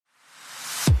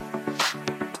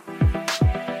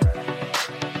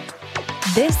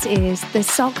This is the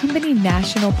Salt Company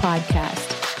National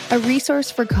Podcast, a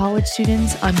resource for college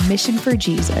students on mission for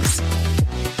Jesus.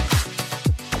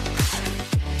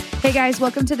 Hey guys,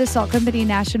 welcome to the Salt Company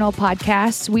National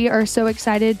Podcast. We are so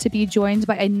excited to be joined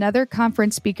by another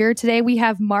conference speaker. Today we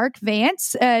have Mark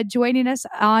Vance joining us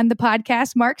on the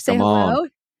podcast. Mark, say hello.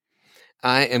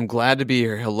 I am glad to be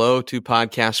here. Hello to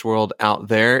podcast world out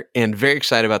there, and very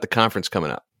excited about the conference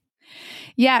coming up.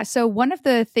 Yeah. So one of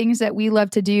the things that we love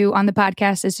to do on the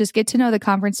podcast is just get to know the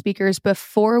conference speakers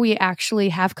before we actually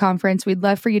have conference. We'd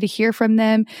love for you to hear from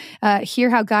them, hear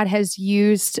how God has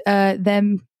used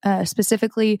them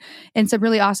specifically in some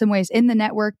really awesome ways in the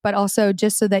network, but also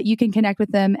just so that you can connect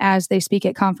with them as they speak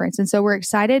at conference. And so we're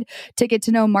excited to get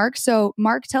to know Mark. So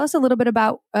Mark, tell us a little bit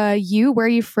about you. Where are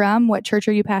you from? What church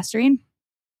are you pastoring?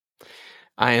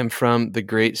 I am from the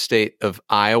great state of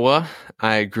Iowa.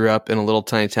 I grew up in a little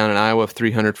tiny town in Iowa of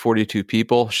 342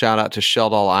 people. Shout out to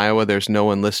Sheldall, Iowa. There's no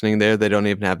one listening there. They don't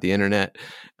even have the internet.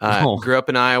 Grew up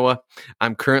in Iowa.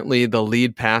 I'm currently the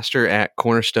lead pastor at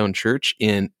Cornerstone Church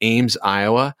in Ames,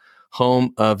 Iowa,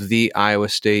 home of the Iowa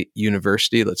State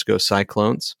University. Let's go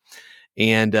Cyclones.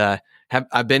 And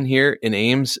I've been here in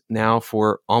Ames now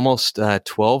for almost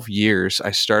 12 years.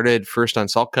 I started first on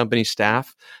Salt Company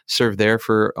staff, served there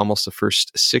for almost the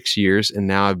first 6 years, and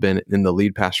now I've been in the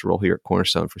lead pastor role here at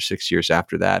Cornerstone for 6 years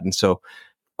after that. And so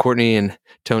Courtney and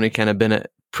Tony kind of been a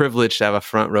privilege to have a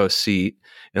front row seat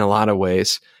in a lot of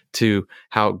ways to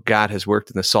how God has worked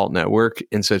in the Salt Network.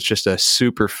 And so it's just a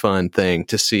super fun thing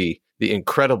to see the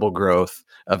incredible growth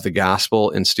of the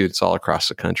gospel in students all across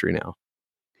the country now.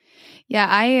 Yeah,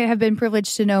 I have been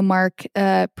privileged to know Mark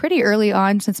pretty early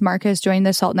on since Mark has joined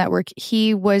the SALT Network.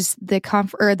 He was the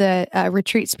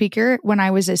retreat speaker when I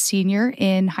was a senior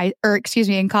in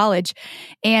college,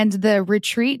 and the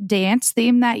retreat dance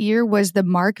theme that year was the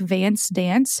Mark Vance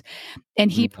dance, and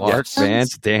he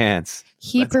performed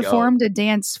a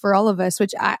dance for all of us,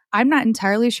 which I'm not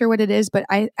entirely sure what it is, but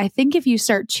I think if you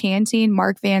start chanting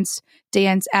Mark Vance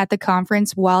dance at the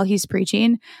conference while he's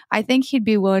preaching, I think he'd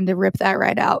be willing to rip that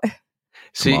right out.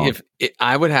 See,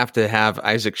 I would have to have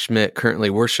Isaac Schmidt, currently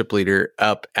worship leader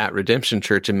up at Redemption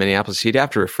Church in Minneapolis. He'd have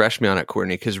to refresh me on it,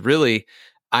 Courtney, because really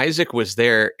Isaac was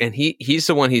there, and he's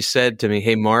the one. He said to me,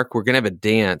 "Hey, Mark, we're going to have a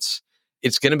dance.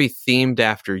 It's going to be themed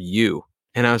after you."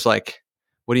 And I was like,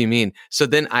 "What do you mean?" So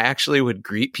then I actually would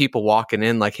greet people walking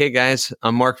in like, "Hey guys,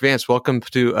 I'm Mark Vance. Welcome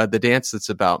to the dance that's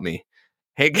about me."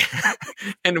 Hey,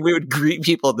 and we would greet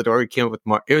people at the door. We came up with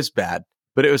Mark. It was bad,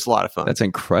 but it was a lot of fun. That's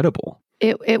incredible.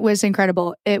 It was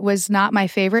incredible. It was not my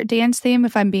favorite dance theme,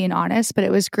 if I'm being honest, but it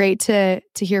was great to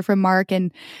hear from Mark.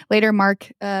 And later,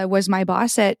 Mark was my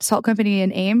boss at Salt Company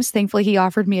in Ames. Thankfully, he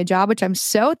offered me a job, which I'm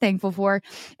so thankful for.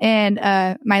 And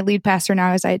my lead pastor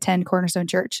now as I attend Cornerstone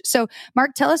Church. So,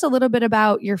 Mark, tell us a little bit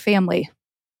about your family.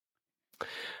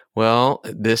 Well,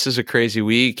 this is a crazy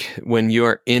week. When you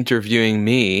are interviewing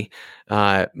me,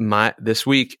 this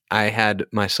week I had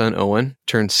my son Owen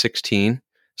turn 16.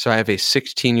 So I have a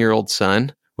 16-year-old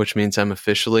son, which means I'm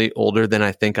officially older than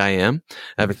I think I am.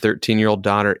 I have a 13-year-old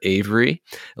daughter, Avery,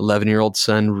 11-year-old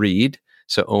son, Reed.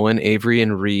 So Owen, Avery,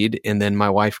 and Reed. And then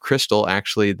my wife, Crystal,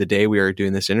 actually, the day we are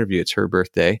doing this interview, it's her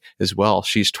birthday as well.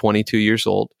 She's 22 years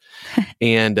old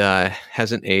and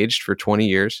hasn't aged for 20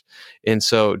 years. And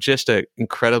so just an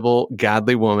incredible,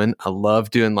 godly woman. I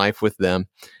love doing life with them.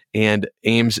 And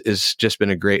Ames has just been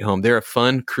a great home. They're a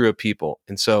fun crew of people.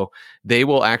 And so they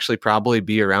will actually probably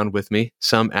be around with me,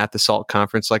 some at the SALT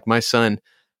conference. Like my son,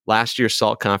 last year's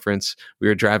SALT conference, we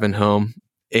were driving home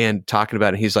and talking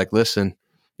about it. He's like, "Listen,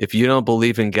 if you don't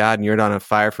believe in God and you're not on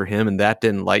fire for him and that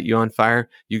didn't light you on fire,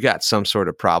 you got some sort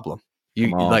of problem.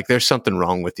 There's something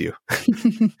wrong with you."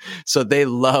 So they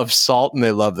love SALT and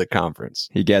they love the conference.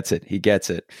 He gets it.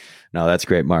 No, that's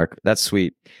great, Mark. That's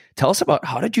sweet. Tell us about,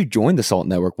 how did you join the SALT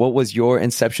Network? What was your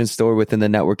inception story within the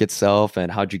network itself, and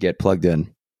how'd you get plugged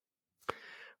in?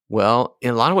 Well,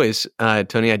 in a lot of ways,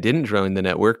 Tony, I didn't join the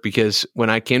network because when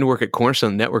I came to work at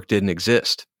Cornerstone, the network didn't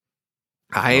exist.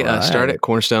 I started at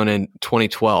Cornerstone in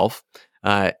 2012,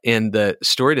 and the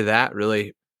story to that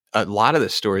really, a lot of the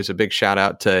story is a big shout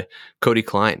out to Cody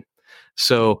Klein.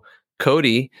 So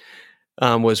Cody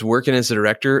was working as the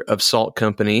director of Salt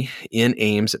Company in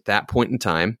Ames at that point in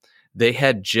time.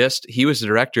 He was the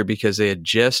director because they had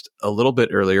just a little bit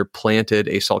earlier planted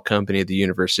a salt company at the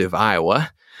University of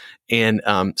Iowa. And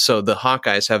so the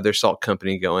Hawkeyes have their salt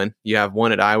company going. You have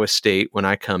one at Iowa State when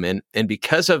I come in. And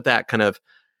because of that kind of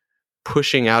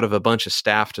pushing out of a bunch of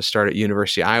staff to start at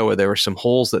University of Iowa, there were some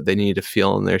holes that they needed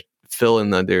to fill in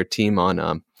their team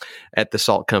on at the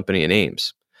salt company in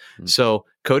Ames. So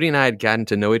Cody and I had gotten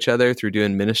to know each other through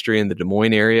doing ministry in the Des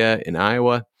Moines area in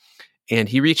Iowa. And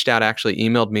he reached out, actually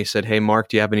emailed me, said, "Hey, Mark,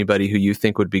 do you have anybody who you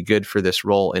think would be good for this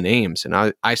role in Ames?"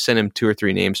 And I sent him 2 or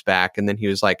 3 names back. And then he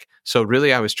was like, "So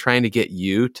really, I was trying to get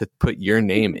you to put your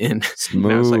name in." Smooth.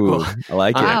 And I was like, "Well, I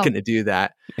like I'm it. not going to do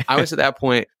that." I was at that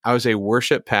point, I was a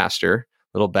worship pastor,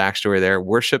 little backstory there,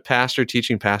 worship pastor,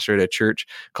 teaching pastor at a church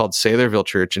called Saylorville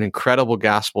Church, an incredible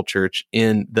gospel church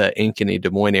in the Ankeny, Des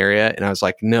Moines area. And I was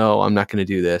like, "No, I'm not going to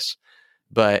do this."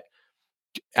 But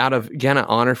out of, again, an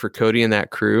honor for Cody and that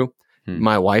crew,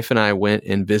 my wife and I went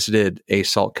and visited a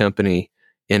salt company,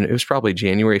 and it was probably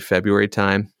January, February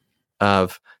time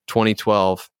of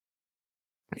 2012.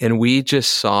 And we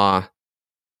just saw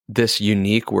this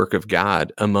unique work of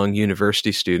God among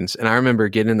university students. And I remember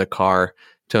getting in the car,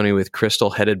 Tony, with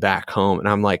Crystal, headed back home. And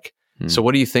I'm like, "So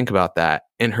what do you think about that?"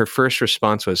 And her first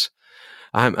response was,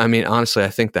 I mean, honestly, I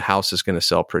think the house is going to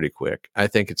sell pretty quick. I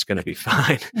think it's going to be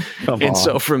fine." And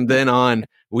so from then on,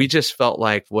 we just felt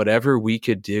like whatever we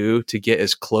could do to get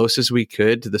as close as we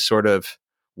could to the sort of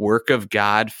work of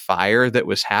God fire that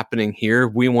was happening here,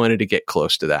 we wanted to get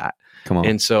close to that. Come on.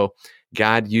 And so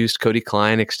God used Cody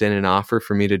Klein, extended an offer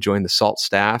for me to join the SALT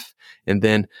staff. And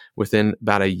then within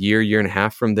about a year and a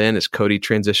half from then, as Cody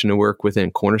transitioned to work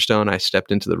within Cornerstone, I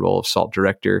stepped into the role of SALT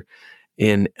director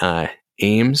in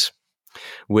Ames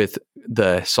with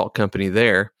the salt company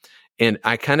there. And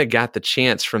I kind of got the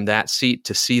chance from that seat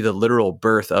to see the literal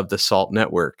birth of the SALT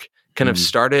network. Kind of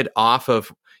started off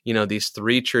of, these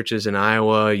 3 churches in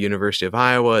Iowa, University of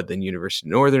Iowa, then University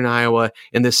of Northern Iowa,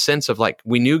 in this sense of like,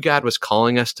 we knew God was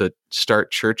calling us to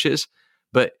start churches,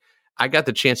 but I got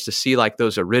the chance to see like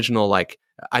those original, like,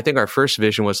 I think our first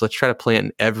vision was, let's try to plant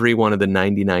in every one of the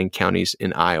 99 counties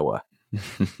in Iowa.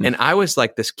 And I was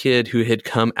like this kid who had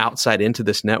come outside into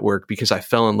this network because I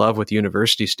fell in love with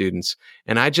university students.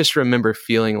 And I just remember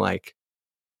feeling like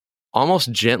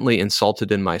almost gently insulted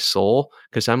in my soul,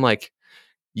 because I'm like,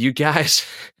 you guys,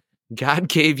 God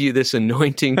gave you this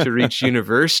anointing to reach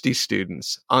university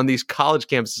students on these college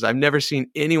campuses. I've never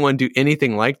seen anyone do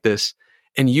anything like this.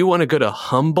 And you want to go to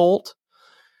Humboldt?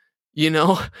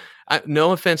 No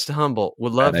offense to Humboldt,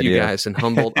 would love you guys in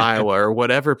Humboldt, Iowa, or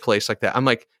whatever place like that. I'm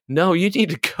like, no, you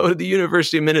need to go to the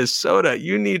University of Minnesota.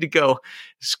 You need to go,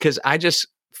 because I just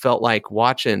felt like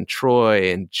watching Troy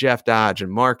and Jeff Dodge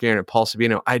and Mark Aaron and Paul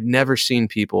Sabino. I'd never seen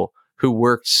people who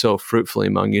worked so fruitfully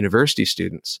among university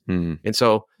students. And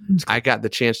so I got the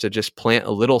chance to just plant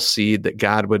a little seed that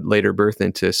God would later birth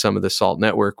into some of the SALT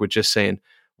network, with just saying,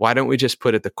 why don't we just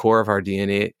put at the core of our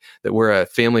DNA that we're a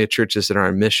family of churches that are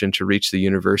on mission to reach the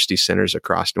university centers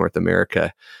across North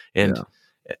America? And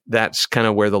that's kind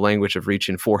of where the language of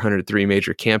reaching 403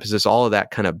 major campuses, all of that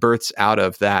kind of births out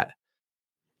of that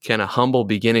kind of humble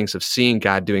beginnings of seeing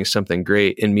God doing something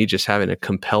great, and me just having a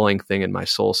compelling thing in my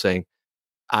soul saying,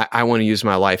 I want to use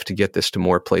my life to get this to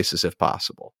more places if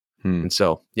possible. And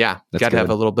so, got to have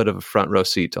a little bit of a front row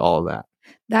seat to all of that.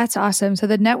 That's awesome. So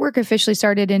the network officially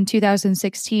started in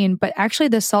 2016, but actually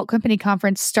the Salt Company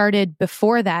Conference started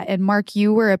before that. And Mark,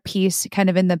 you were a piece kind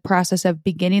of in the process of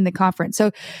beginning the conference.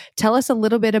 So tell us a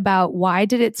little bit about, why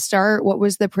did it start? What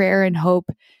was the prayer and hope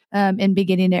in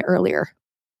beginning it earlier?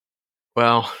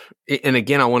 Well, and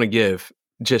again, I want to give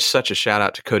just such a shout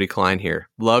out to Cody Klein here.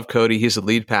 Love Cody. He's the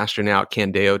lead pastor now at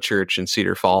Candeo Church in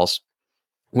Cedar Falls.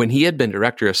 When he had been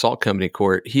director of Salt Company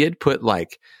Court, he had put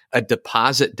like a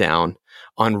deposit down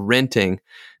on renting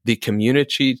the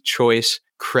Community Choice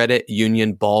Credit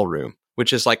Union Ballroom,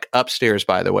 which is like upstairs,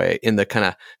 by the way, in the kind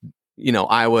of,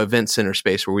 Iowa Event Center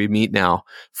space where we meet now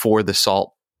for the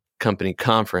Salt Company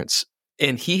Conference.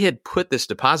 And he had put this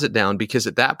deposit down because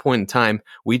at that point in time,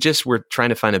 we just were trying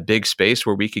to find a big space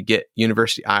where we could get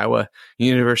University of Iowa,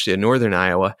 University of Northern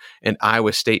Iowa, and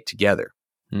Iowa State together.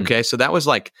 Okay. So that was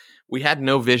like, we had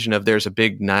no vision of there's a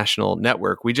big national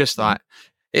network. We just thought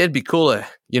it'd be cool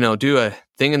to, do a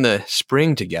thing in the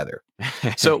spring together.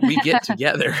 So we get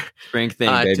together spring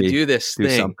thing, baby. To do this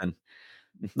thing. Something.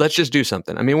 Let's just do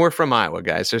something. I mean, we're from Iowa,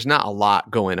 guys. There's not a lot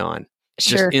going on.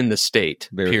 Just in the state,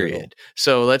 period. Cool.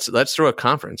 So let's throw a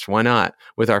conference. Why not?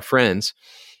 With our friends.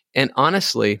 And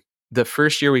honestly, the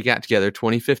first year we got together,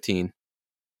 2015,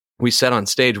 we said on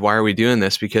stage, why are we doing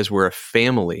this? Because we're a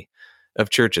family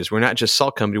of churches. We're not just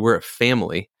Salt Company, we're a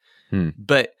family.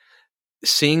 But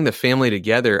seeing the family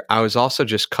together, I was also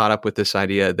just caught up with this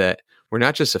idea that we're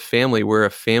not just a family, we're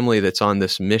a family that's on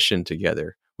this mission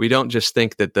together. We don't just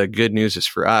think that the good news is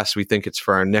for us. We think it's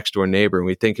for our next door neighbor. And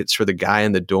we think it's for the guy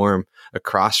in the dorm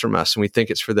across from us. And we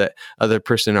think it's for the other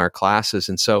person in our classes.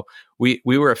 And so we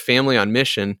were a family on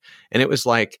mission. And it was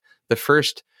like the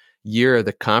first year of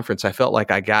the conference, I felt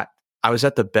like I was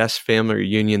at the best family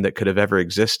reunion that could have ever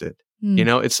existed. You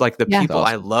know, it's like the Yeah. people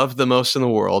I love the most in the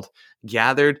world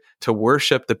gathered to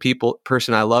worship the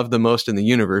person I love the most in the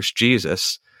universe,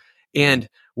 Jesus. And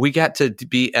we got to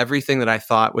be everything that I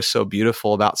thought was so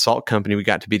beautiful about Salt Company. We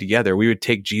got to be together. We would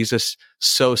take Jesus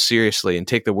so seriously and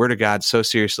take the Word of God so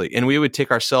seriously. And we would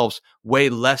take ourselves way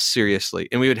less seriously.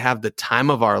 And we would have the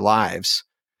time of our lives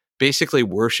basically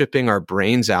worshiping our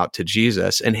brains out to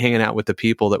Jesus and hanging out with the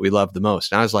people that we love the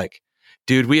most. And I was like,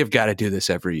 dude, we have got to do this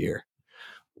every year.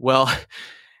 Well,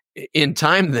 in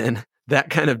time then, that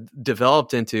kind of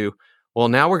developed into, well,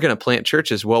 now we're going to plant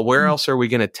churches. Well, where else are we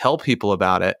going to tell people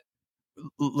about it?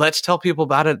 Let's tell people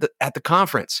about it at the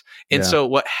conference. And so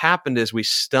what happened is we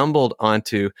stumbled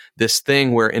onto this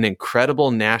thing where an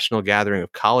incredible national gathering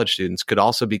of college students could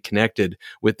also be connected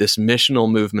with this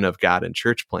missional movement of God and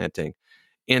church planting.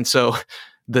 And so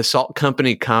the Salt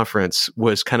Company conference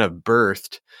was kind of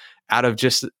birthed out of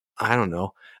just, I don't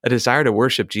know, a desire to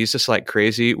worship Jesus like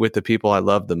crazy with the people I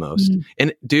love the most.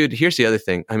 And dude, here's the other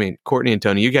thing. I mean, Courtney and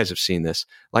Tony, you guys have seen this.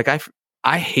 Like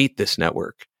I hate this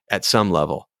network at some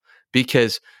level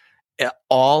because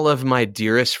all of my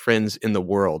dearest friends in the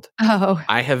world,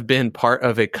 I have been part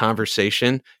of a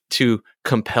conversation to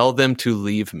compel them to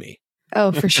leave me.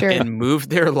 Oh, for sure. And move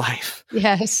their life.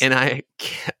 Yes. And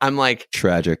I'm like,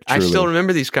 tragic. Truly. I still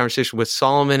remember these conversations with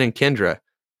Solomon and Kendra.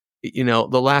 You know,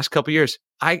 the last couple of years,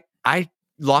 I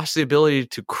lost the ability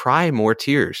to cry more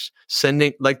tears,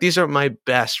 these are my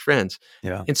best friends.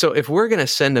 Yeah. And so if we're going to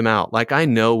send them out, like I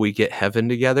know we get heaven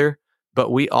together,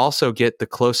 but we also get the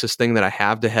closest thing that I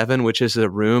have to heaven, which is a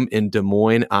room in Des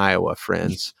Moines, Iowa,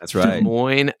 friends. That's right. Des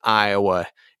Moines, Iowa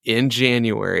in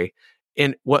January.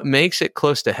 And what makes it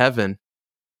close to heaven,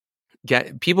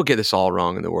 people get this all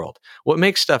wrong in the world. What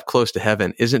makes stuff close to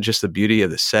heaven isn't just the beauty of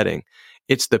the setting.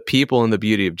 It's the people and the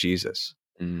beauty of Jesus.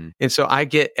 And so I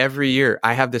get every year,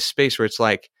 I have this space where it's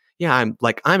like, yeah,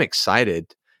 I'm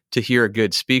excited to hear a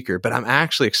good speaker, but I'm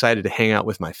actually excited to hang out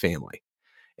with my family.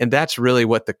 And that's really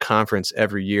what the conference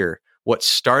every year, what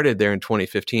started there in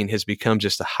 2015 has become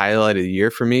just a highlight of the year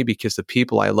for me because the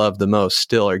people I love the most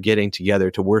still are getting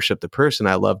together to worship the person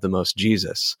I love the most,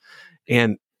 Jesus.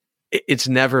 And it's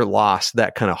never lost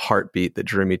that kind of heartbeat that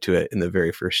drew me to it in the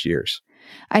very first years.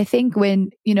 I think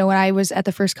when I was at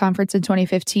the first conference in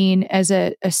 2015 as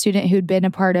a student who'd been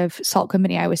a part of Salt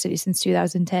Company Iowa City since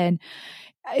 2010,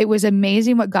 it was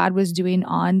amazing what God was doing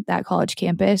on that college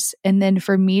campus. And then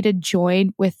for me to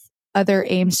join with other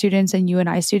AIM students and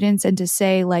UNI students and to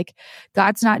say, like,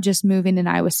 God's not just moving in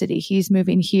Iowa City, he's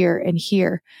moving here and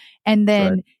here. And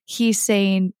then he's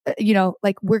saying,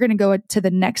 like, we're going to go to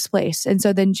the next place. And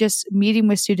so then just meeting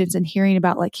with students and hearing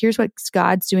about, like, here's what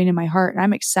God's doing in my heart. And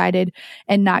I'm excited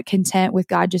and not content with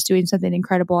God just doing something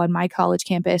incredible on my college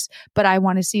campus, but I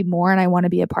want to see more and I want to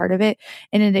be a part of it.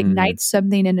 And it ignites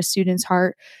something in a student's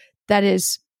heart that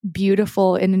is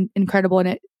beautiful and incredible.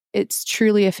 And it's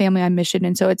truly a family on mission.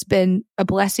 And so it's been a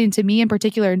blessing to me in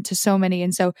particular and to so many.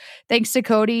 And so thanks to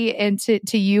Cody and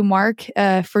to you, Mark,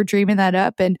 for dreaming that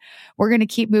up. And we're going to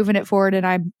keep moving it forward. And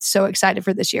I'm so excited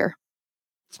for this year.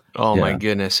 Oh my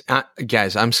goodness.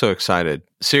 Guys, I'm so excited.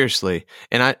 Seriously.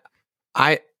 And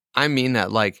I mean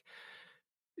that, like,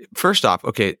 first off,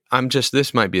 okay,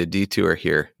 this might be a detour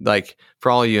here. Like, for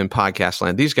all of you in podcast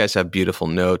land, these guys have beautiful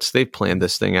notes. They've planned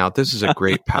this thing out. This is a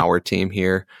great power team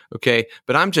here. Okay.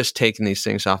 But I'm just taking these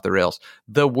things off the rails.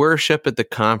 The worship at the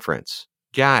conference,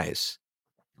 guys,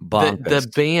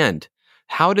 the band,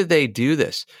 how did they do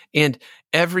this? And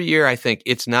every year I think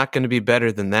it's not going to be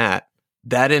better than that.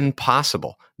 That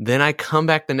impossible. Then I come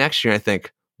back the next year and I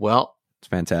think, well, it's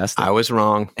fantastic. I was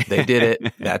wrong. They did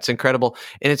it. That's incredible.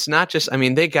 And it's not just,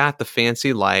 they got the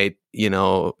fancy light,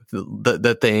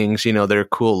 the things, that are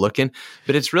cool looking,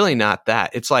 but it's really not that.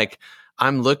 It's like,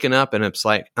 I'm looking up and it's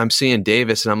like, I'm seeing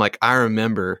Davis and I'm like, I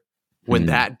remember when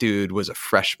that dude was a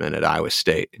freshman at Iowa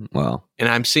State. Wow. And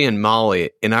I'm seeing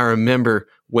Molly and I remember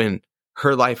when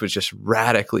her life was just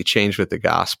radically changed with the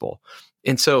gospel.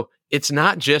 And so it's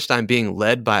not just I'm being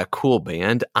led by a cool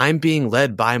band. I'm being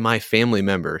led by my family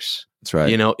members. That's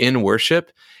right. In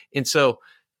worship. And so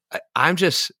I'm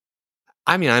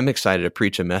excited to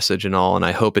preach a message and all, and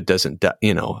I hope it doesn't,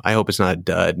 I hope it's not a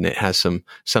dud and it has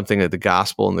something of the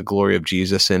gospel and the glory of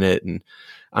Jesus in it. And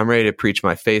I'm ready to preach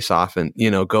my face off and,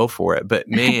 go for it. But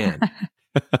man,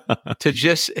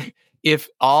 if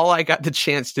all I got the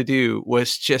chance to do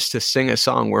was just to sing a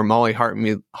song where Molly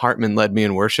Hartman led me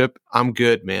in worship, I'm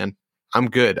good, man. I'm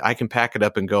good. I can pack it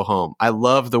up and go home. I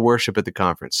love the worship at the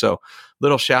conference. So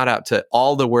little shout out to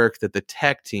all the work that the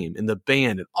tech team and the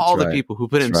band and all the people who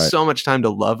put in so much time to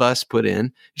love us put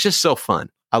in. It's just so fun.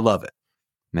 I love it.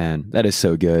 Man, that is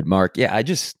so good, Mark. Yeah,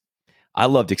 I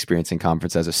loved experiencing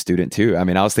conference as a student too. I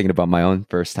mean, I was thinking about my own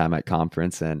first time at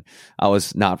conference, and I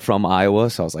was not from Iowa.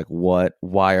 So I was like,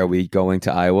 why are we going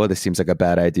to Iowa? This seems like a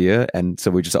bad idea. And so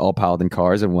we just all piled in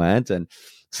cars and went and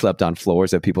slept on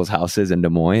floors at people's houses in Des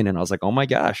Moines. And I was like, oh my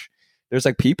gosh, there's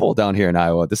like people down here in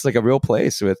Iowa. This is like a real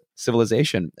place with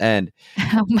civilization. And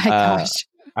Oh my gosh.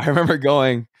 I remember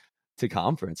going to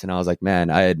conference and I was like, man,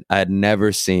 I had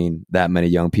never seen that many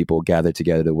young people gather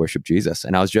together to worship Jesus.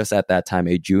 And I was just at that time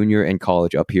a junior in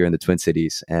college up here in the Twin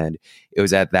Cities. And it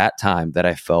was at that time that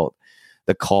I felt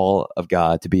the call of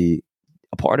God to be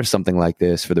a part of something like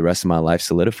this for the rest of my life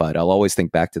solidified. I'll always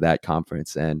think back to that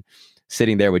conference and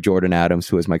sitting there with Jordan Adams,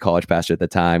 who was my college pastor at the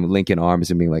time, linking arms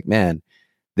and being like, man,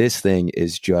 this thing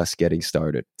is just getting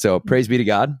started. So praise be to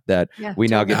God that we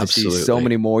now get to see so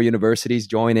many more universities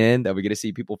join in, that we get to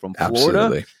see people from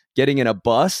Florida getting in a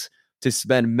bus to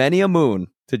spend many a moon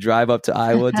to drive up to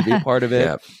Iowa to be a part of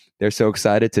it. They're so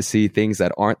excited to see things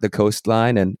that aren't the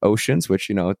coastline and oceans, which,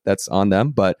 you know, that's on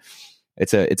them. But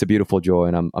it's a beautiful joy,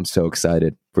 and I'm so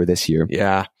excited for this year.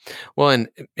 Yeah. Well,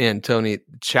 and Tony,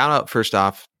 shout out first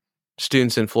off,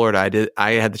 students in Florida.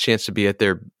 I had the chance to be at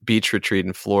their beach retreat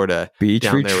in Florida. Beach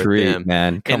down there retreat, with them.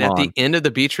 man. Come and on. at the end of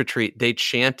the beach retreat, they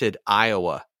chanted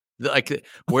Iowa. Like,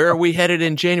 where are we headed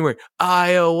in January?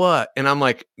 Iowa. And I'm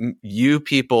like, you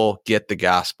people get the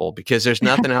gospel, because there's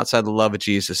nothing outside the love of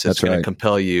Jesus that's going to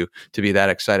compel you to be that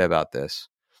excited about this.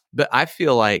 But I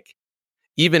feel like,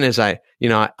 even as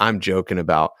I'm joking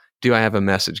about, do I have a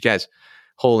message? Guys,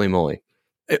 holy moly.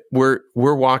 We're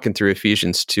walking through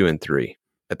Ephesians 2 and 3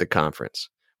 at the conference,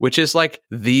 which is like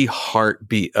the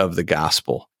heartbeat of the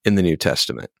gospel in the New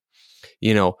Testament.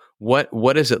 You know, what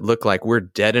does it look like? We're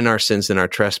dead in our sins and our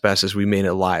trespasses. We made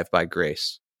alive by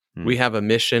grace. We have a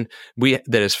mission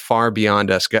that is far beyond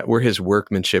us. We're his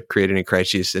workmanship created in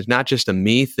Christ Jesus. It's not just a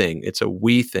me thing. It's a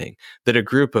we thing, that a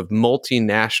group of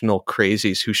multinational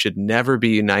crazies who should never be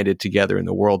united together in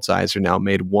the world's eyes are now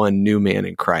made one new man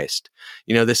in Christ.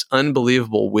 You know, this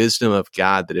unbelievable wisdom of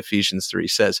God that Ephesians 3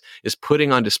 says is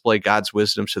putting on display God's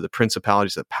wisdom to the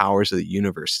principalities, the powers of the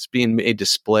universe. It's being made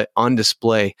on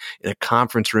display in a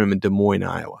conference room in Des Moines,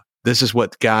 Iowa. This is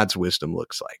what God's wisdom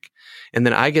looks like. And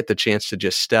then I get the chance to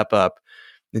just step up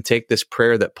and take this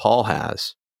prayer that Paul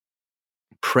has,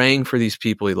 praying for these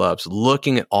people he loves,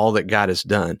 looking at all that God has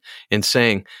done, and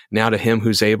saying, now to him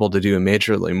who's able to do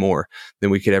immeasurably more than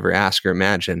we could ever ask or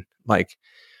imagine. Like,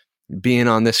 being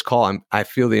on this call, I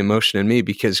feel the emotion in me,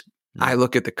 because I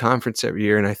look at the conference every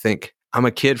year and I think, I'm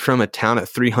a kid from a town of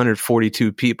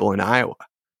 342 people in Iowa.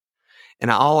 And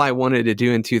all I wanted to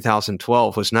do in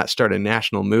 2012 was not start a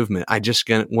national movement. I just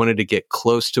wanted to get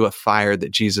close to a fire that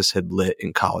Jesus had lit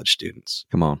in college students.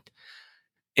 Come on.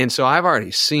 And so I've already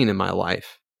seen in my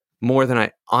life more than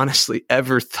I honestly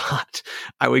ever thought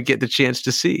I would get the chance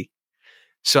to see.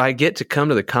 So I get to come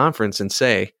to the conference and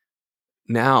say,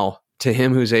 now to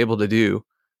him who's able to do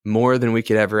more than we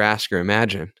could ever ask or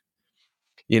imagine.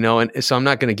 You know, and so I'm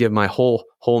not going to give my whole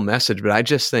message, but I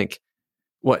just think,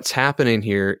 what's happening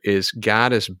here is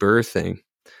God is birthing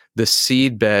the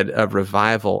seedbed of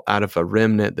revival out of a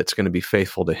remnant that's going to be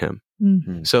faithful to him.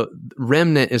 Mm-hmm. So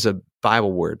remnant is a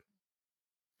Bible word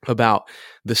about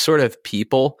the sort of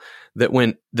people that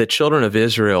when the children of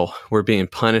Israel were being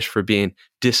punished for being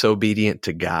disobedient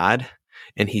to God,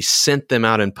 and he sent them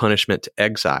out in punishment to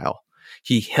exile,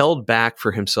 he held back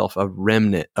for himself a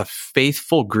remnant, a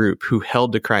faithful group who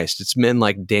held to Christ. It's men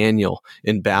like Daniel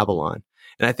in Babylon.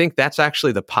 And I think that's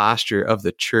actually the posture of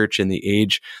the church in the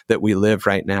age that we live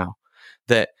right now.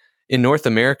 That in North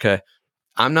America,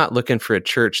 I'm not looking for a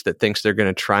church that thinks they're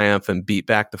going to triumph and beat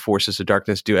back the forces of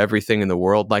darkness, do everything in the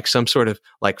world, like some sort of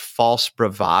like false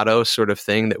bravado sort of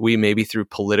thing that we maybe through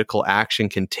political action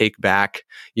can take back,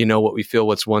 you know, what we feel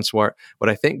what's once more. What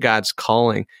I think God's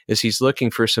calling is he's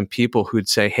looking for some people who'd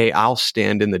say, hey, I'll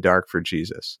stand in the dark for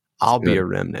Jesus. I'll be a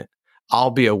remnant.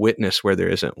 I'll be a witness where there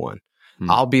isn't one.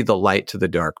 I'll be the light to the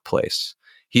dark place.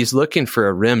 He's looking for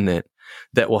a remnant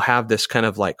that will have this kind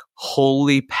of like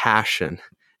holy passion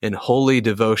and holy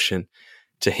devotion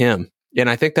to him. And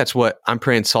I think that's what I'm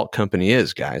praying Salt Company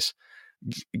is, guys.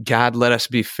 God, let us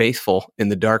be faithful in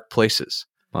the dark places.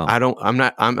 Wow.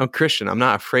 I'm a Christian. I'm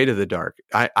not afraid of the dark.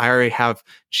 I already have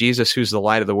Jesus, who's the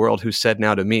light of the world, who said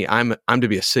now to me, I'm to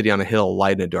be a city on a hill,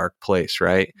 light in a dark place,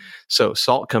 right? So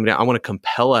Salt Company, I want to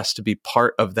compel us to be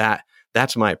part of that.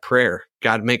 That's my prayer.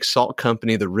 God, make Salt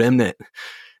Company the remnant.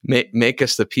 Make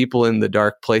us the people in the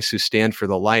dark place who stand for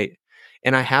the light.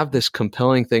 And I have this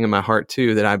compelling thing in my heart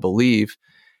too, that I believe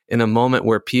in a moment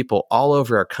where people all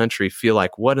over our country feel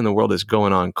like, what in the world is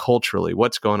going on culturally?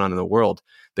 What's going on in the world?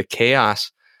 The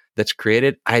chaos that's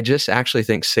created, I just actually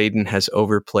think Satan has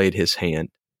overplayed his hand.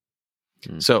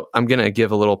 So I'm going to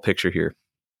give a little picture here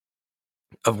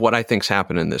of what I think's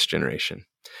happened in this generation.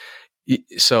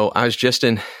 So I was just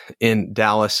in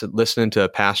Dallas listening to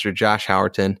Pastor Josh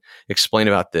Howerton explain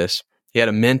about this. He had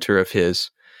a mentor of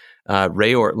his,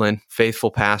 Ray Ortland,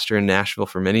 faithful pastor in Nashville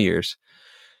for many years.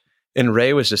 And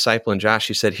Ray was discipling Josh.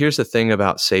 He said, here's the thing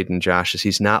about Satan, Josh, is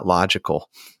he's not logical.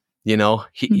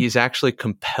 He's actually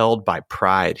compelled by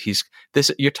pride.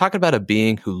 You're talking about a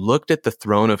being who looked at the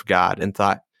throne of God and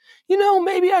thought,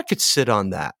 maybe I could sit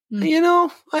on that.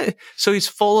 So he's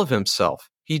full of himself.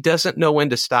 He doesn't know when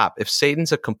to stop. If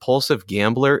Satan's a compulsive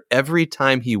gambler, every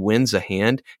time he wins a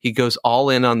hand, he goes all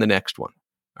in on the next one.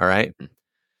 All right.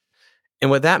 And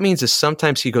what that means is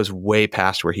sometimes he goes way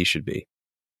past where he should be.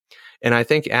 And I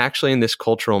think actually in this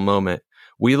cultural moment,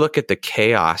 we look at the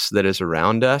chaos that is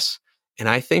around us. And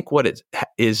I think what it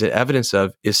is evidence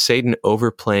of is Satan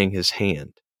overplaying his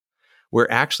hand,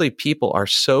 where actually people are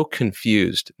so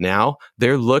confused now,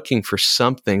 they're looking for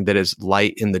something that is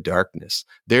light in the darkness.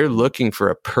 They're looking for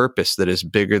a purpose that is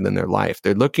bigger than their life.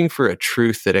 They're looking for a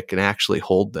truth that it can actually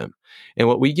hold them. And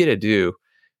what we get to do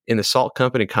in the Salt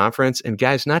Company Conference, and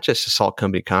guys, not just the Salt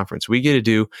Company Conference, we get to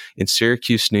do in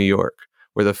Syracuse, New York,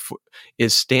 where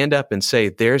is stand up and say,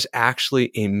 there's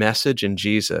actually a message in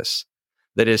Jesus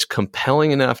that is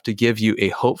compelling enough to give you a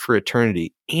hope for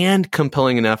eternity and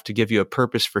compelling enough to give you a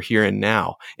purpose for here and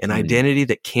now, an identity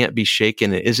that can't be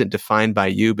shaken. It isn't defined by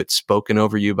you, but spoken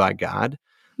over you by God.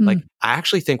 Like, I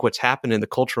actually think what's happened in the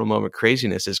cultural moment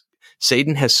craziness is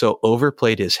Satan has so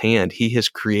overplayed his hand. He has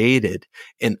created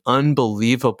an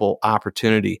unbelievable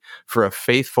opportunity for a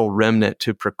faithful remnant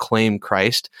to proclaim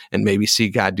Christ and maybe see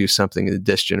God do something in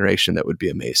this generation that would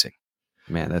be amazing.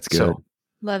 Man, that's good. So,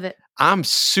 Love it. I'm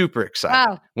super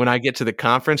excited when I get to the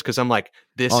conference because I'm like,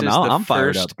 I'm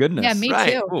fired up. Goodness. Yeah, me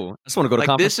too. Ooh, I just want to go to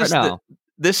conference right now.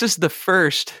 This is the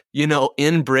first,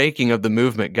 in-breaking of the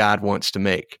movement God wants to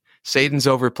make. Satan's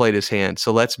overplayed his hand.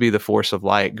 So let's be the force of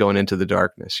light going into the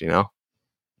darkness,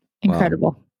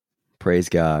 Incredible. Wow. Praise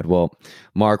God. Well,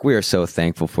 Mark, we are so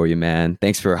thankful for you, man.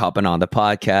 Thanks for hopping on the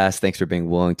podcast. Thanks for being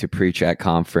willing to preach at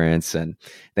conference. And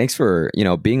thanks for,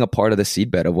 being a part of the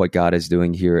seedbed of what God is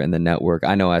doing here in the network.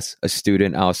 I know as a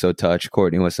student, I was so touched.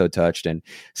 Courtney was so touched. And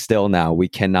still now, we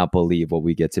cannot believe what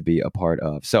we get to be a part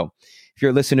of. So if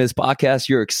you're listening to this podcast,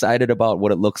 you're excited about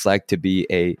what it looks like to be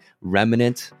a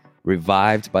remnant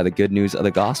revived by the good news of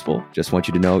the gospel. Just want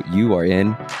you to know you are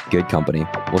in good company.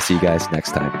 We'll see you guys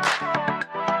next time.